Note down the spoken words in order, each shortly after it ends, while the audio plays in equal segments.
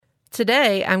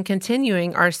today I'm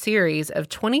continuing our series of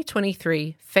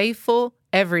 2023 Faithful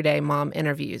Everyday Mom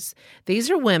interviews.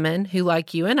 These are women who,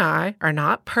 like you and I, are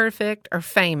not perfect or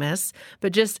famous,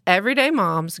 but just everyday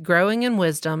moms growing in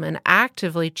wisdom and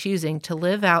actively choosing to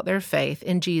live out their faith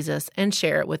in Jesus and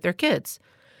share it with their kids.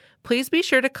 Please be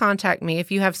sure to contact me if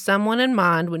you have someone in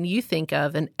mind when you think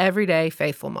of an everyday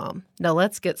faithful mom. Now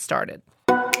let's get started.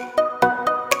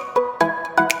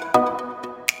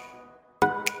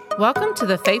 Welcome to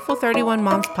the Faithful 31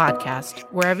 Moms podcast.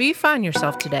 Wherever you find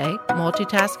yourself today,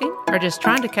 multitasking, or just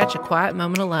trying to catch a quiet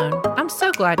moment alone, I'm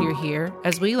so glad you're here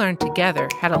as we learn together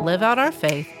how to live out our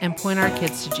faith and point our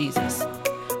kids to Jesus.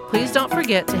 Please don't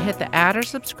forget to hit the add or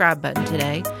subscribe button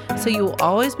today so you will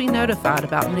always be notified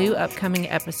about new upcoming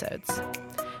episodes.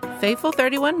 Faithful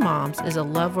 31 Moms is a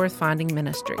love worth finding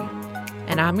ministry,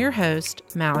 and I'm your host,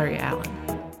 Mallory Allen.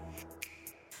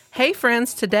 Hey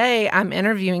friends, today I'm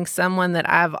interviewing someone that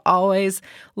I've always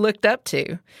looked up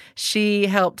to. She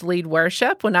helped lead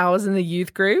worship when I was in the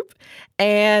youth group,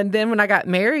 and then when I got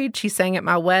married, she sang at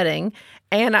my wedding,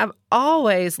 and I've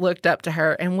always looked up to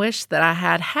her and wished that I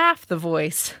had half the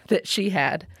voice that she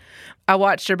had. I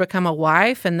watched her become a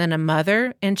wife and then a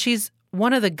mother, and she's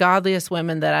one of the godliest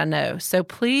women that I know. So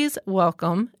please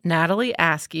welcome Natalie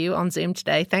Askew on Zoom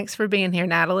today. Thanks for being here,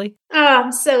 Natalie. Oh,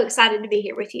 I'm so excited to be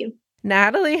here with you.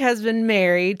 Natalie has been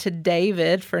married to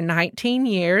David for 19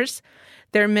 years.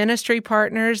 They're ministry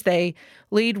partners. They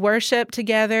lead worship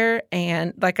together.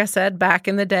 And like I said, back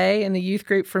in the day in the youth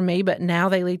group for me, but now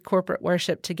they lead corporate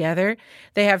worship together.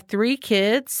 They have 3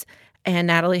 kids, and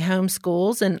Natalie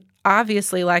homeschools. And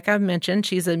obviously, like I've mentioned,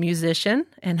 she's a musician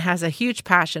and has a huge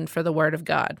passion for the Word of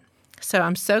God. So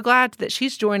I'm so glad that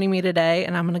she's joining me today,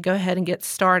 and I'm going to go ahead and get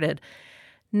started.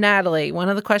 Natalie, one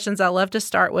of the questions I love to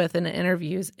start with in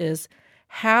interviews is,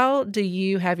 how do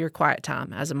you have your quiet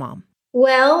time as a mom?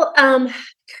 Well,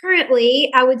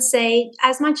 currently, I would say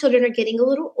as my children are getting a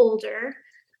little older,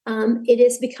 it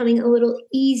is becoming a little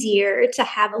easier to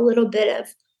have a little bit of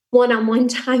one-on-one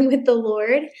time with the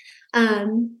Lord.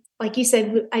 Like you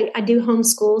said, I do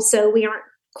homeschool, so we aren't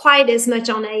quite as much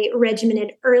on a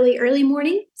regimented early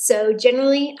morning. So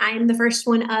generally, I am the first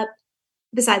one up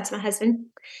besides my husband.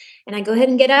 And I go ahead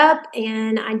and get up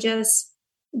and I just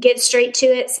get straight to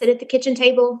it, sit at the kitchen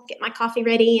table, get my coffee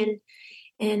ready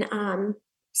and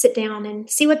sit down and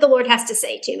see what the Lord has to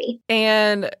say to me.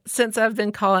 And since I've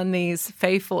been calling these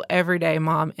Faithful Everyday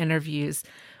Mom interviews,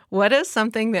 what is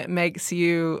something that makes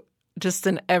you just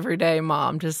an everyday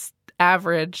mom, just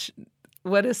average?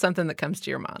 What is something that comes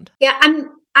to your mind? Yeah,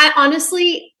 I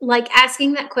honestly, like,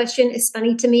 asking that question is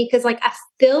funny to me because, like, I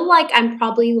feel like I'm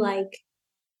probably like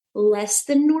less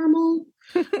than normal.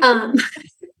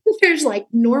 There's like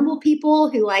normal people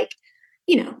who, like,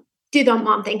 do the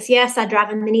mom things. Yes, I drive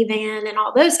a minivan and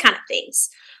all those kind of things.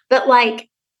 But like,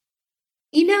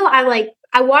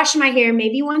 I wash my hair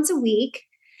maybe once a week,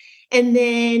 and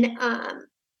then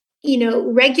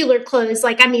regular clothes,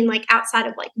 like outside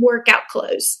of like workout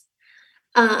clothes,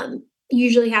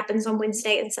 usually happens on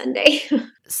Wednesday and Sunday.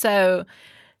 So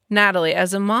Natalie,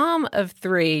 as a mom of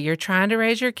 3, you're trying to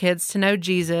raise your kids to know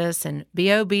Jesus and be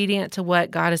obedient to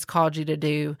what God has called you to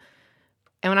do.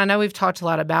 And I know we've talked a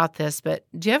lot about this, but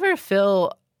do you ever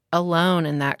feel alone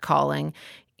in that calling?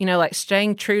 Like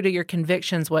staying true to your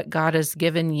convictions, what God has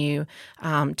given you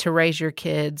to raise your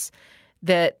kids,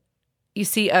 that you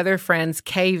see other friends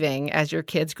caving as your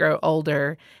kids grow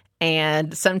older,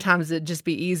 and sometimes it'd just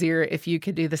be easier if you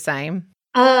could do the same?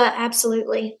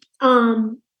 Absolutely.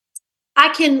 I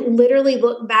can literally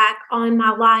look back on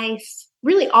my life,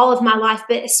 really all of my life,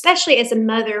 but especially as a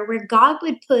mother, where God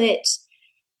would put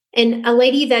a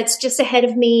lady that's just ahead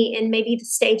of me in maybe the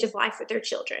stage of life with their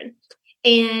children.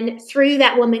 And through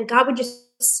that woman, God would just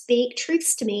speak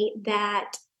truths to me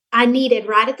that I needed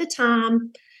right at the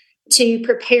time to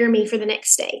prepare me for the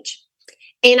next stage.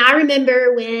 And I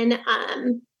remember when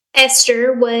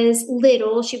Esther was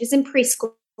little, she was in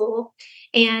preschool,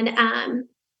 and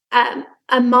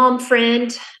a mom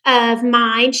friend of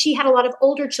mine, she had a lot of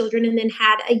older children and then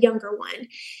had a younger one.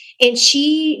 And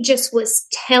she just was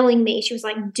telling me, she was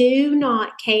like, do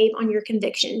not cave on your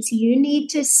convictions. You need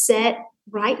to set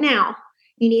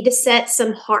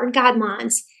some hard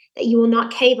guidelines that you will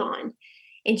not cave on.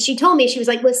 And she told me, she was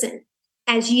like, listen,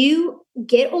 as you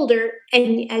get older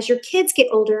and as your kids get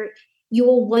older, you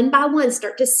will one by one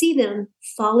start to see them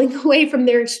falling away from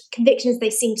their convictions they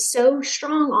seem so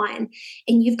strong on.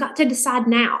 And you've got to decide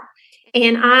now.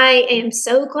 And I am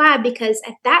so glad, because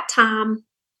at that time,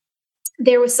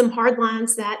 there was some hard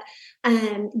lines that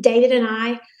David and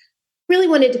I really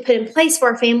wanted to put in place for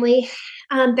our family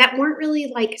that weren't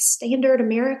really like standard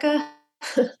America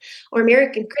or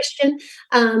American Christian,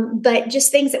 but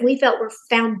just things that we felt were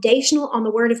foundational on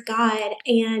the Word of God.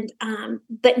 And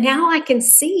but now I can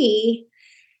see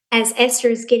as Esther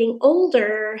is getting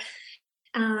older,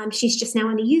 she's just now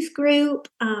in a youth group.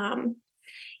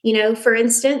 For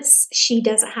instance, she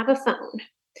doesn't have a phone.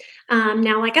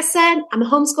 Now, like I said, I'm a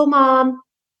homeschool mom.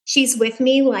 She's with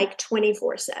me like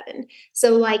 24/7.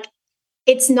 So like,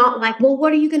 it's not like, well,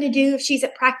 what are you going to do if she's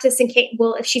at practice and can't?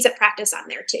 Well, if she's at practice, I'm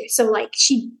there too. So like,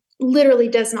 she literally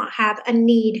does not have a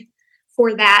need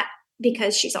for that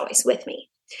because she's always with me.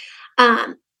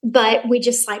 But we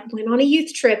just like went on a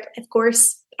youth trip. Of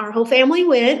course, our whole family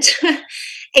went.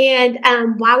 And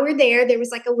while we're there was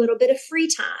like a little bit of free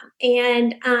time.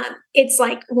 And it's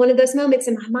like one of those moments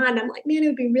in my mind, I'm like, man, it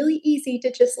would be really easy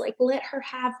to just like let her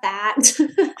have that,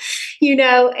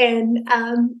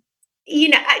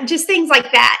 just things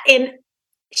like that. And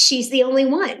she's the only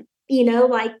one,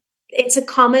 like it's a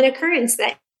common occurrence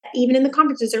that even in the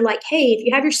conferences are like, hey, if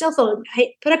you have your cell phone,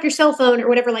 hey, put up your cell phone or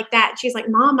whatever like that. And she's like,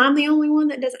 Mom, I'm the only one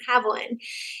that doesn't have one.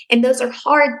 And those are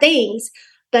hard things.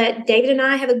 But David and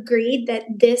I have agreed that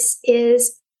this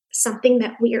is something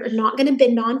that we are not going to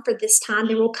bend on for this time.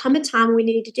 There will come a time when we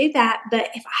need to do that.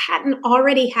 But if I hadn't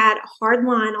already had a hard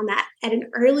line on that at an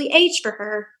early age for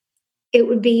her, it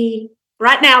would be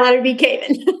right now, that would be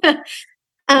caving.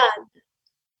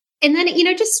 And then,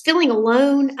 just feeling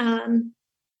alone. I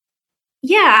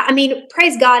mean,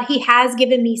 praise God, He has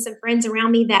given me some friends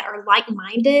around me that are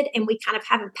like-minded, and we kind of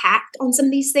have a pact on some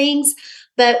of these things,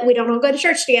 but we don't all go to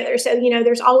church together. So,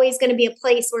 there's always going to be a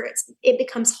place where it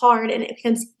becomes hard and it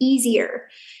becomes easier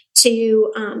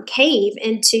to cave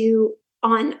into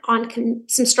on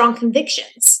some strong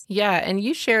convictions. Yeah, and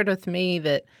you shared with me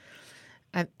that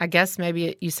I guess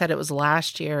maybe you said it was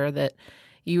last year that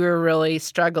you were really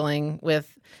struggling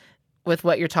with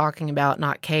what you're talking about,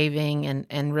 not caving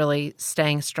and really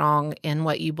staying strong in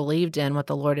what you believed in, what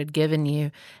the Lord had given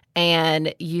you.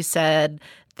 And you said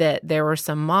that there were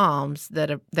some moms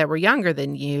that were younger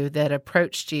than you that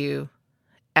approached you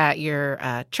at your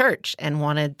church and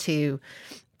wanted to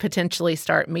potentially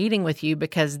start meeting with you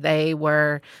because they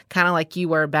were kind of like you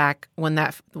were back when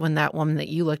that woman that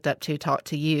you looked up to talked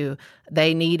to you.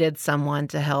 They needed someone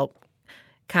to help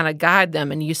kind of guide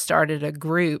them, and you started a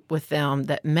group with them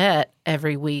that met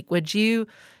every week. Would you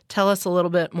tell us a little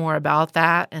bit more about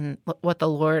that and what the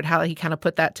Lord, how He kind of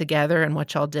put that together and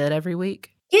what y'all did every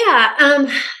week? Yeah,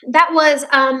 that was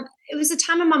it was a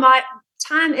time in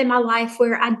my life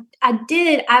where I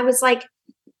was like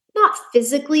not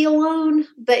physically alone,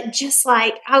 but just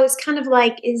like I was kind of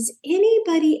like, is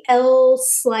anybody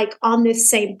else like on this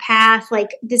same path?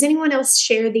 Like, does anyone else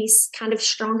share these kind of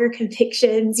stronger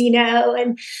convictions,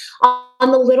 and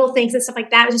on the little things and stuff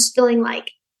like that? I was just feeling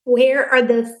like, where are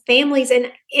the families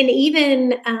and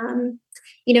even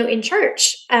in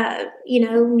church,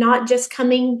 not just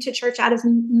coming to church out of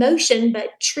motion,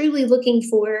 but truly looking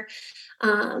for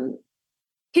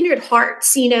kindred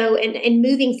hearts, and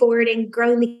moving forward and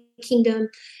growing the kingdom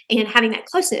and having that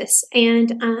closeness.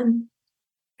 And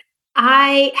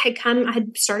I had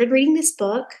started reading this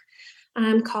book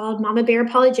called Mama Bear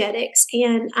Apologetics,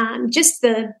 and just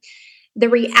the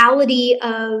reality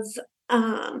of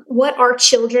what our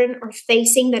children are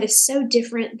facing that is so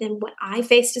different than what I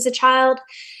faced as a child,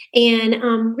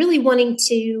 and really wanting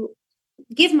to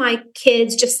give my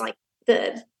kids just like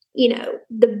the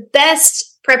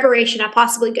best preparation I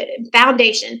possibly could,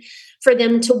 foundation for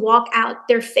them to walk out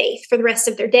their faith for the rest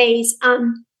of their days.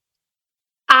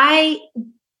 I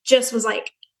just was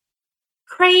like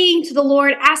praying to the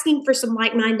Lord, asking for some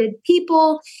like-minded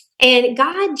people, and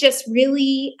God just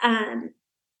really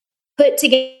put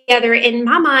together in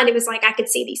my mind, it was like I could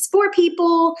see these 4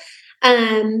 people,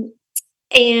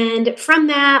 and from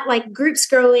that, like groups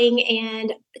growing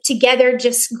and together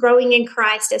just growing in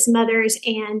Christ as mothers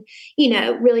and,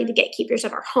 really the gatekeepers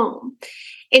of our home.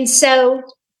 And so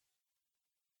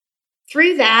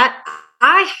through that,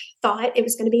 I thought it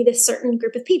was going to be this certain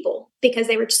group of people because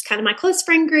they were just kind of my close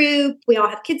friend group. We all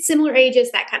have kids similar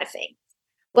ages, that kind of thing.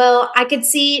 Well, I could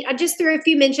see, I just threw a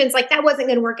few mentions, like that wasn't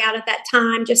going to work out at that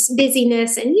time, just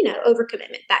busyness and,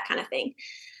 overcommitment, that kind of thing.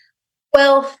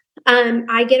 Well,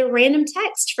 I get a random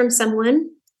text from someone,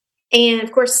 and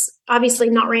of course, obviously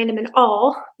not random at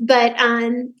all, but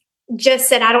just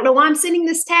said, I don't know why I'm sending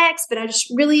this text, but I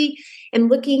just really am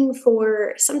looking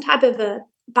for some type of a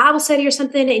Bible study or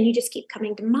something, and you just keep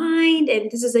coming to mind.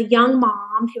 And this is a young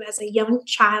mom who has a young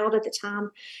child at the time.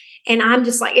 And I'm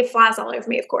just like, it flies all over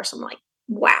me, of course. I'm like,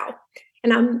 wow.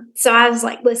 And so I was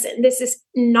like, listen, this is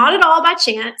not at all by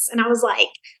chance. And I was like,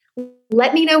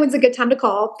 let me know when's a good time to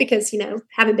call because,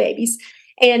 having babies.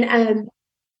 And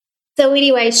So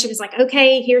anyway, she was like,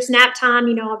 okay, here's nap time.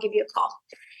 I'll give you a call.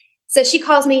 So she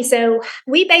calls me. So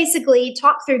we basically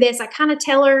talk through this. I kind of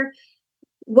tell her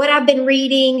what I've been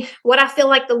reading, what I feel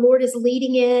like the Lord is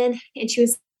leading in. And she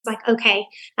was like, okay.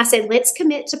 I said, let's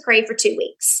commit to pray for 2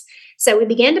 weeks. So we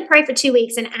began to pray for 2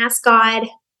 weeks and ask God,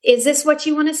 is this what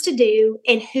you want us to do?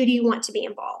 And who do you want to be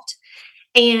involved?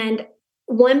 And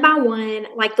one by one,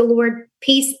 like the Lord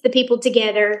pieced the people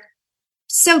together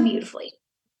so beautifully.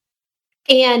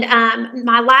 And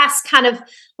my last kind of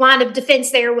line of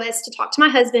defense there was to talk to my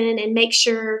husband and make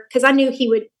sure, because I knew he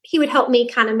would help me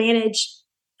kind of manage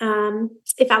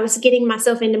if I was getting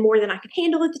myself into more than I could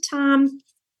handle at the time.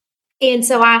 And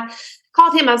so I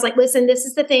called him. I was like, listen, this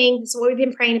is the thing. This is what we've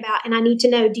been praying about. And I need to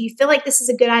know, do you feel like this is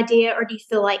a good idea, or do you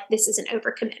feel like this is an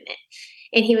overcommitment?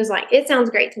 And he was like, it sounds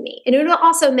great to me. And it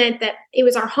also meant that it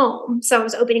was our home. So I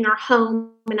was opening our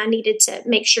home, and I needed to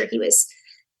make sure he was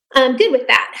good with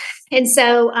that. And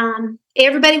so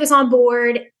everybody was on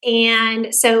board.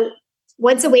 And so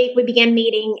once a week we began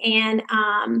meeting, and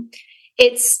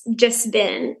it's just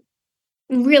been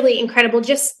really incredible,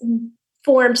 just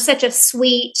formed such a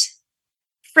sweet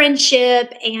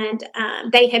friendship. And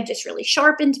they have just really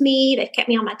sharpened me. They've kept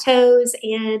me on my toes,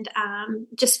 and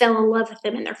just fell in love with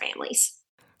them and their families.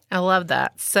 I love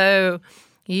that. So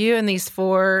you and these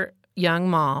 4 young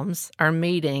moms are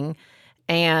meeting,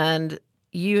 and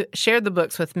you shared the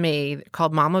books with me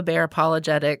called Mama Bear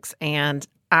Apologetics, and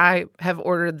I have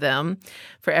ordered them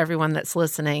for everyone that's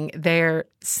listening. They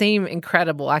seem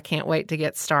incredible. I can't wait to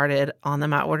get started on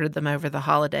them. I ordered them over the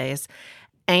holidays,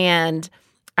 and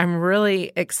I'm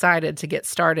really excited to get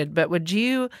started. But would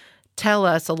you tell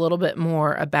us a little bit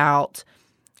more about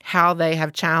how they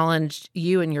have challenged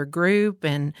you and your group,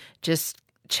 and just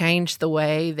changed the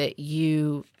way that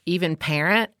you even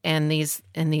parent and these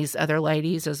other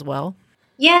ladies as well?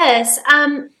 Yes.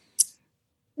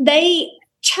 They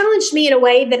challenged me in a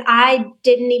way that I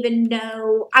didn't even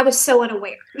know. I was so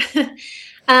unaware.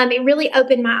 It really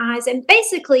opened my eyes. And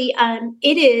basically,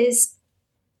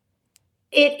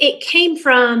 it came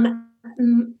from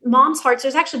mom's hearts.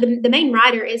 There's actually the main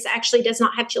writer does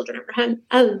not have children of her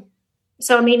own.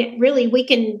 So, I mean,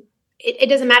 it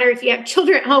doesn't matter if you have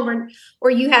children at home or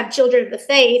you have children of the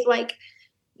faith, like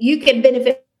you can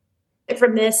benefit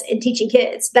from this in teaching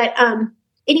kids. But,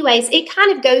 anyways, it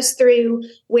kind of goes through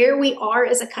where we are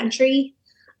as a country,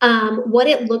 what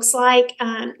it looks like.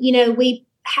 We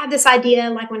had this idea,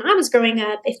 like when I was growing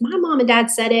up, if my mom and dad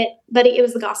said it, but it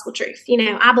was the gospel truth,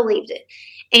 I believed it.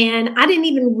 And I didn't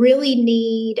even really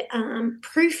need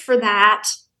proof for that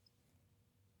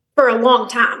for a long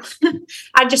time.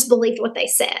 I just believed what they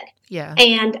said. Yeah.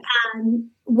 And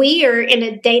we are in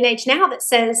a day and age now that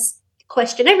says,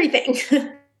 question everything.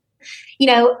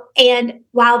 And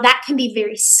while that can be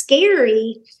very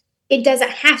scary, it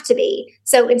doesn't have to be.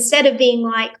 So instead of being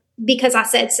like, because I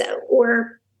said so,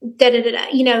 or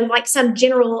like some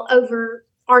general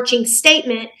overarching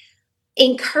statement,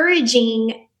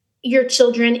 encouraging your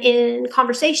children in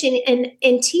conversation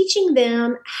and teaching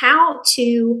them how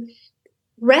to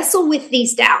wrestle with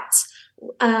these doubts,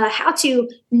 how to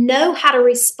know how to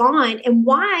respond, and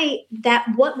why that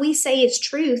what we say is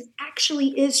truth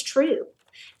actually is true.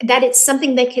 That it's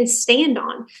something they can stand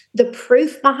on, the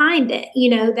proof behind it,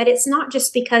 that it's not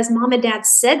just because mom and dad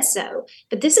said so,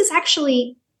 but this is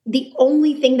actually the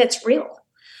only thing that's real.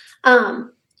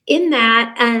 In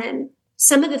that,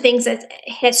 some of the things that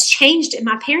has changed in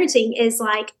my parenting is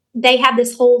like, they have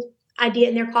this whole idea,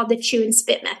 and they're called the chew and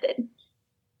spit method.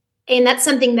 And that's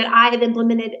something that I have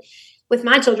implemented with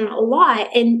my children a lot.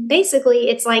 And basically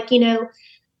it's like,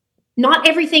 not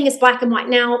everything is black and white.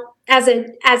 Now, as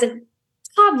a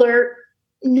toddler,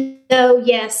 no,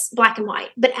 yes, black and white.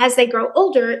 But as they grow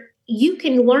older, you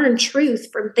can learn truth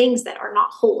from things that are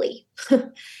not holy.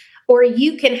 Or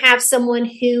you can have someone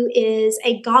who is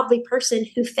a godly person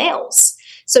who fails.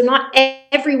 So not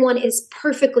everyone is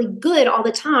perfectly good all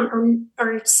the time,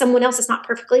 or someone else is not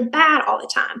perfectly bad all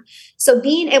the time. So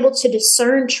being able to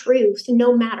discern truth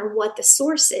no matter what the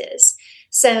source is.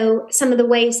 So some of the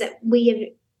ways that we have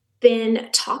been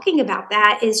talking about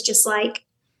that is just like,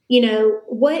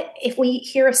 what if we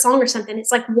hear a song or something,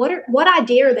 it's like, what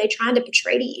idea are they trying to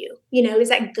portray to you? Is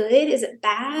that good? Is it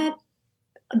bad?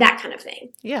 That kind of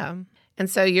thing. Yeah. And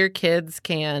so your kids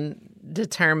can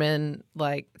determine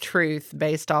like truth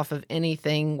based off of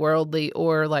anything worldly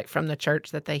or like from the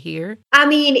church that they hear? I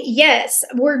mean, yes,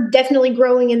 we're definitely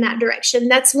growing in that direction.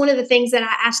 That's one of the things that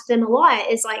I ask them a lot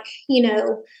is like,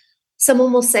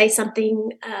 someone will say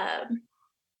something, I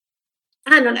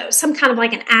don't know, some kind of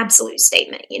like an absolute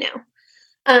statement,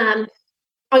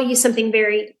 I'll use something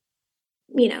very,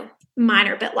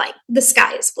 minor, but like the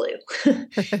sky is blue,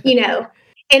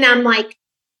 and I'm like,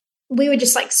 we would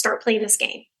just like start playing this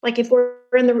game. Like if we're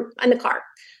in the car,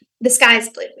 the sky is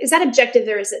blue. Is that objective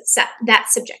or is it that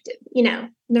subjective?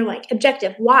 And they're like,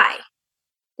 objective. Why?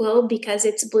 Well, because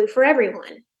it's blue for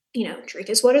everyone. Truth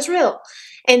is what is real.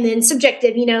 And then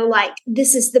subjective, like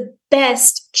this is the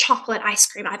best chocolate ice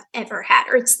cream I've ever had,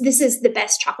 or this is the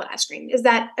best chocolate ice cream. Is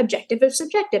that objective or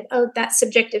subjective? Oh, that's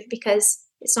subjective because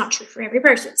it's not true for every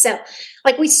person. So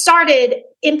like we started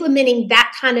implementing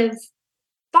that kind of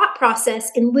thought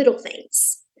process in little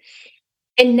things.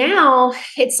 And now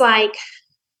it's like,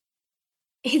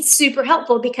 it's super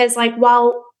helpful because like,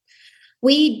 while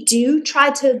we do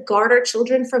try to guard our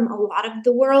children from a lot of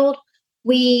the world,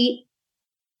 we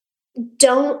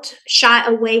don't shy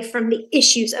away from the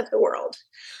issues of the world.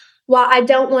 While I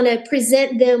don't want to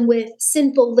present them with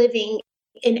sinful living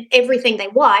in everything they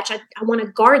watch, I want to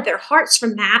guard their hearts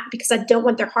from that because I don't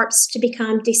want their hearts to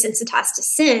become desensitized to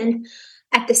sin.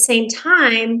 At the same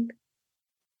time,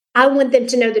 I want them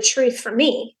to know the truth from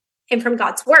me and from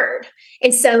God's word.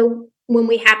 And so when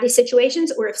we have these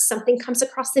situations, or if something comes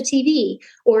across the TV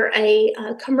or a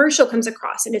commercial comes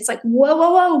across and it's like,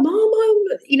 whoa, mom,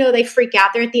 they freak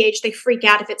out. They're at the age they freak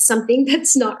out if it's something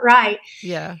that's not right.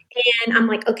 Yeah. And I'm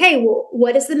like, okay, well,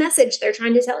 what is the message they're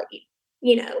trying to tell you?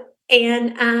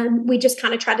 And we just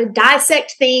kind of try to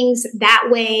dissect things that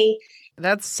way.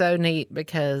 That's so neat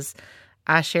because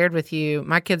I shared with you,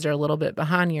 my kids are a little bit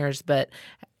behind yours, but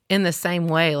in the same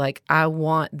way, like I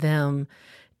want them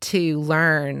to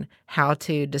learn how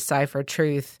to decipher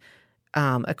truth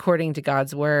according to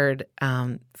God's word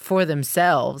for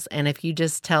themselves. And if you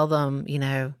just tell them,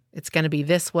 it's going to be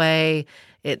this way,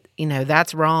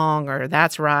 that's wrong or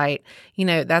that's right,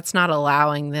 that's not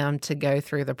allowing them to go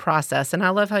through the process. And I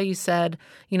love how you said,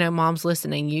 moms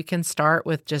listening, you can start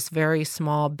with just very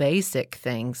small, basic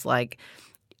things like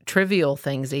trivial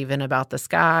things, even about the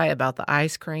sky, about the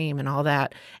ice cream and all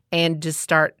that, and just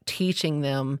start teaching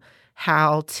them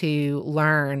how to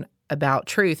learn about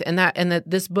truth, and that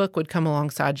this book would come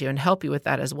alongside you and help you with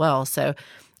that as well. So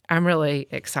I'm really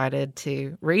excited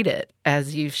to read it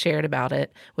as you've shared about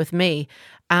it with me.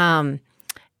 And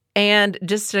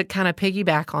just to kind of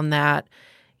piggyback on that,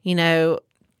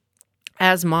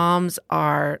 as moms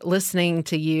are listening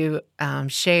to you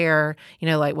share,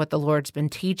 like what the Lord's been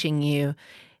teaching you,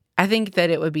 I think that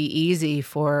it would be easy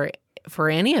for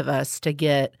any of us to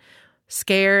get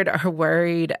scared or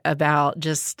worried about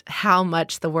just how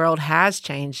much the world has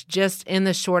changed just in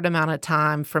the short amount of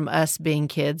time from us being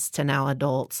kids to now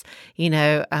adults.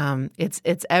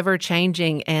 It's ever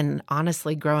changing and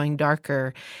honestly growing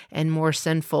darker and more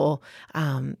sinful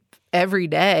every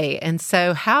day. And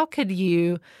so how could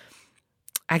you,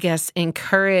 I guess,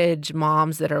 encourage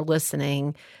moms that are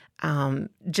listening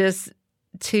just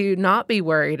to not be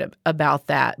worried about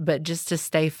that, but just to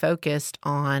stay focused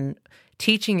on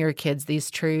teaching your kids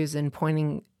these truths and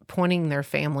pointing their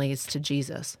families to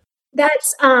Jesus?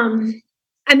 That's, in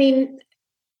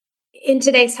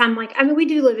today's time, we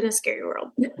do live in a scary world.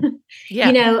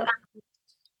 Yeah.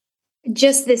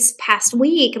 Just this past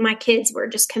week, my kids were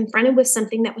just confronted with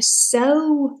something that was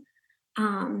so,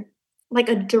 like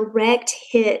a direct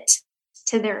hit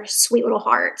to their sweet little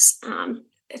hearts,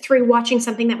 through watching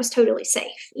something that was totally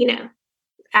safe.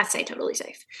 I say totally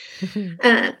safe.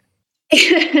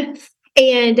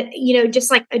 And,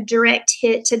 just like a direct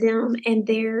hit to them and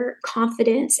their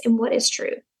confidence in what is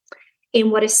true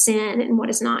and what is sin and what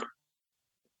is not.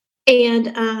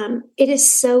 And it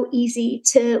is so easy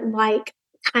to like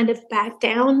kind of back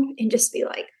down and just be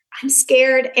like, I'm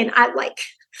scared. And I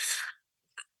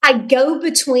go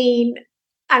between,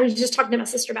 I was just talking to my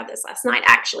sister about this last night,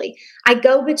 actually. I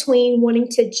go between wanting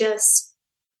to just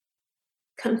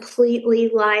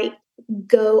completely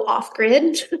go off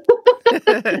grid,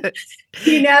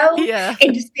 Yeah.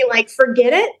 and just be like,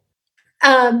 forget it.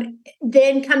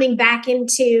 Then coming back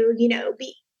into,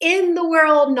 be in the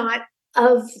world, not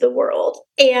of the world.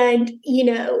 And,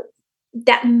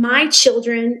 that my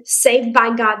children saved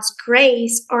by God's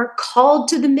grace are called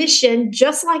to the mission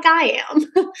just like I am,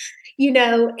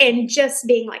 and just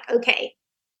being like, okay,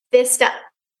 this stuff,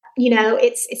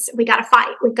 it's, we got to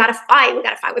fight. We've got to fight. We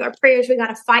got to fight with our prayers. We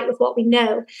got to fight with what we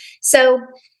know. So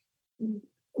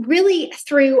really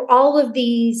through all of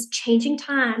these changing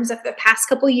times of the past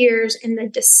couple of years and the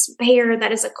despair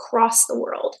that is across the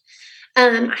world,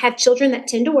 I have children that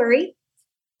tend to worry.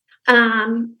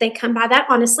 They come by that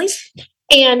honestly.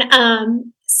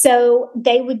 And so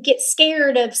they would get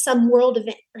scared of some world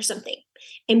event or something.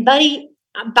 And Buddy,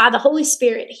 by the Holy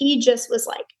Spirit, he just was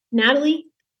like, Natalie,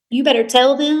 you better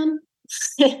tell them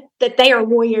that they are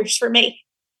warriors for me.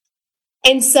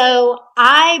 And so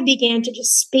I began to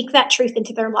just speak that truth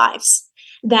into their lives,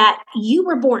 that you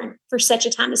were born for such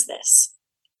a time as this.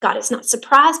 God is not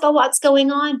surprised by what's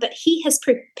going on, but he has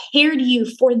prepared you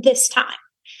for this time.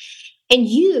 And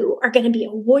you are going to be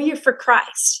a warrior for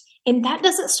Christ. And that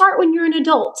doesn't start when you're an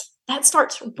adult. That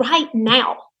starts right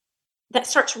now. That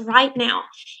starts right now.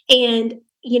 And,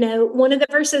 one of the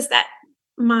verses that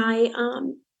my,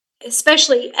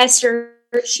 especially Esther,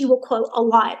 she will quote a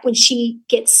lot when she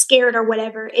gets scared or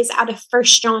whatever, is out of 1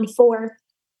 John 4,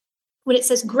 when it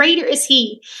says, greater is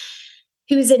he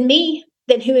who is in me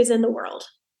than who is in the world.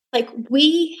 Like,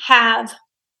 we have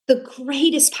the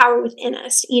greatest power within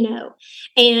us,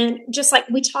 and just like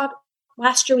we talked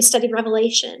last year, we studied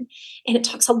Revelation, and it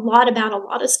talks a lot about a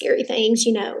lot of scary things,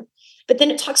 but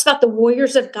then it talks about the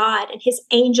warriors of God and his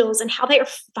angels and how they are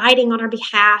fighting on our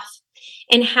behalf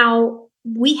and how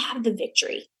we have the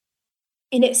victory.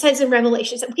 And it says in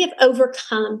Revelations that we have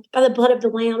overcome by the blood of the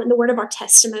Lamb and the word of our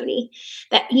testimony,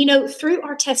 that, through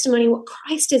our testimony, what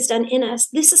Christ has done in us,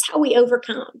 this is how we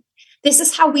overcome. This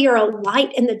is how we are a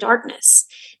light in the darkness.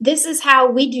 This is how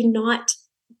we do not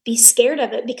be scared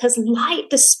of it, because light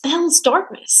dispels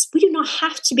darkness. We do not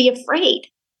have to be afraid.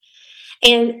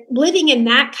 And living in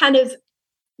that kind of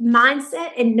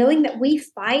mindset and knowing that we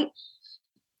fight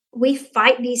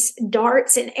these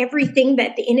darts and everything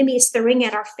that the enemy is throwing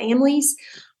at our families,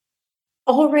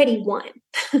 already won.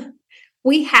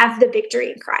 We have the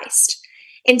victory in Christ.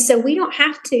 And so we don't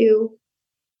have to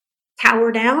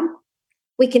cower down.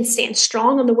 We can stand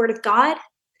strong on the word of God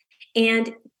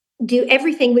and do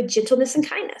everything with gentleness and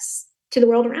kindness to the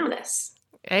world around us.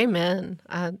 Amen.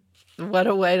 What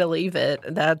a way to leave it.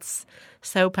 That's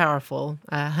so powerful.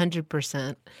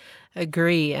 100%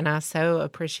 agree. And I so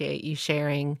appreciate you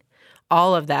sharing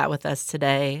all of that with us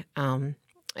today.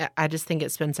 I just think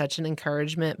it's been such an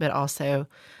encouragement, but also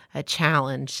a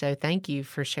challenge. So thank you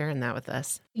for sharing that with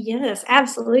us. Yes,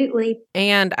 absolutely.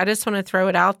 And I just want to throw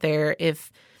it out there.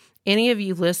 If any of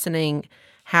you listening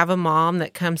have a mom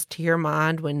that comes to your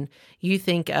mind when you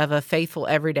think of a faithful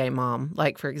everyday mom,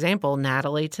 like, for example,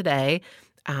 Natalie today,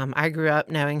 I grew up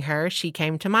knowing her. She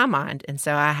came to my mind, and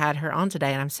so I had her on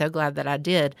today, and I'm so glad that I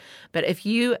did. But if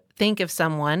you think of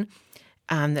someone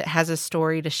that has a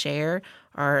story to share,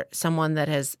 or someone that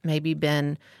has maybe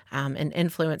been an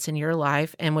influence in your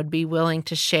life and would be willing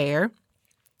to share,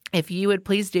 if you would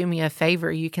please do me a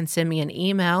favor, you can send me an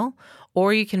email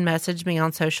or you can message me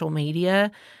on social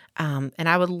media. And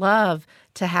I would love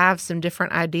to have some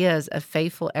different ideas of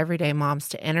faithful everyday moms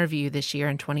to interview this year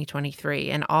in 2023.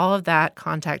 And all of that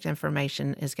contact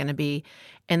information is going to be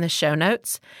in the show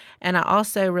notes. And I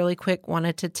also really quick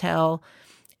wanted to tell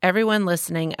everyone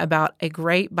listening about a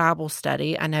great Bible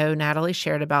study. I know Natalie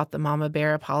shared about the Mama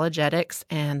Bear Apologetics,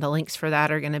 and the links for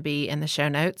that are going to be in the show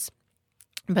notes.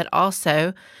 But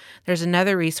also, there's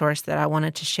another resource that I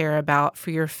wanted to share about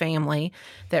for your family,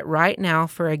 that right now,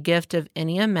 for a gift of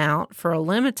any amount for a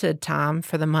limited time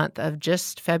for the month of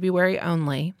just February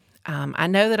only, I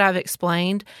know that I've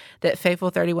explained that Faithful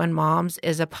 31 Moms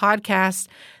is a podcast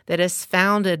that is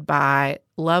founded by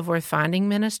Love Worth Finding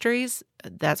Ministries.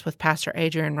 That's with Pastor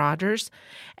Adrian Rogers.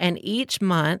 And each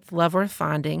month, Love Worth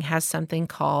Finding has something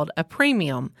called a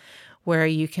premium, where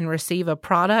you can receive a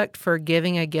product for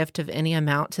giving a gift of any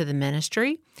amount to the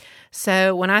ministry.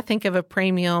 So when I think of a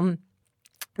premium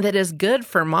that is good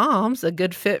for moms, a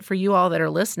good fit for you all that are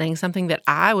listening, something that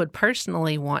I would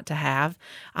personally want to have,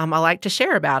 I like to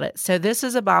share about it. So this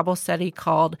is a Bible study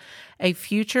called A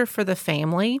Future for the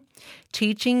Family,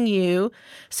 teaching you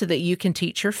so that you can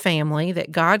teach your family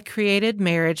that God created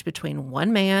marriage between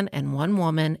one man and one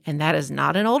woman, and that is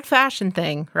not an old-fashioned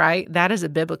thing, right? That is a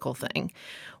biblical thing.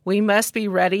 We must be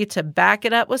ready to back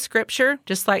it up with Scripture,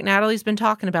 just like Natalie's been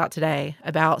talking about today,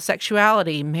 about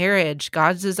sexuality, marriage,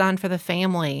 God's design for the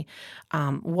family,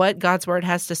 what God's Word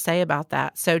has to say about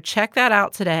that. So check that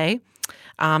out today.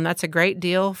 That's a great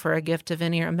deal for a gift of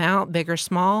any amount, big or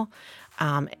small.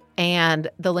 And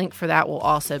the link for that will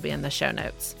also be in the show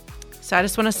notes. So I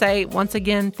just want to say, once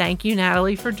again, thank you,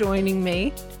 Natalie, for joining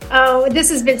me. Oh, this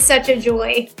has been such a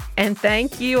joy. And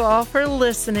thank you all for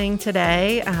listening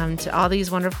today to all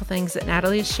these wonderful things that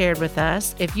Natalie has shared with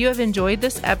us. If you have enjoyed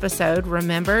this episode,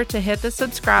 remember to hit the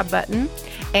subscribe button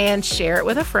and share it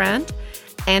with a friend.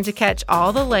 And to catch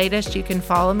all the latest, you can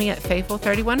follow me at Faithful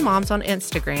 31 Moms on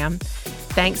Instagram.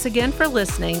 Thanks again for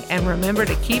listening, and remember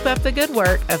to keep up the good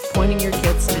work of pointing your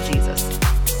kids to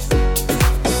Jesus.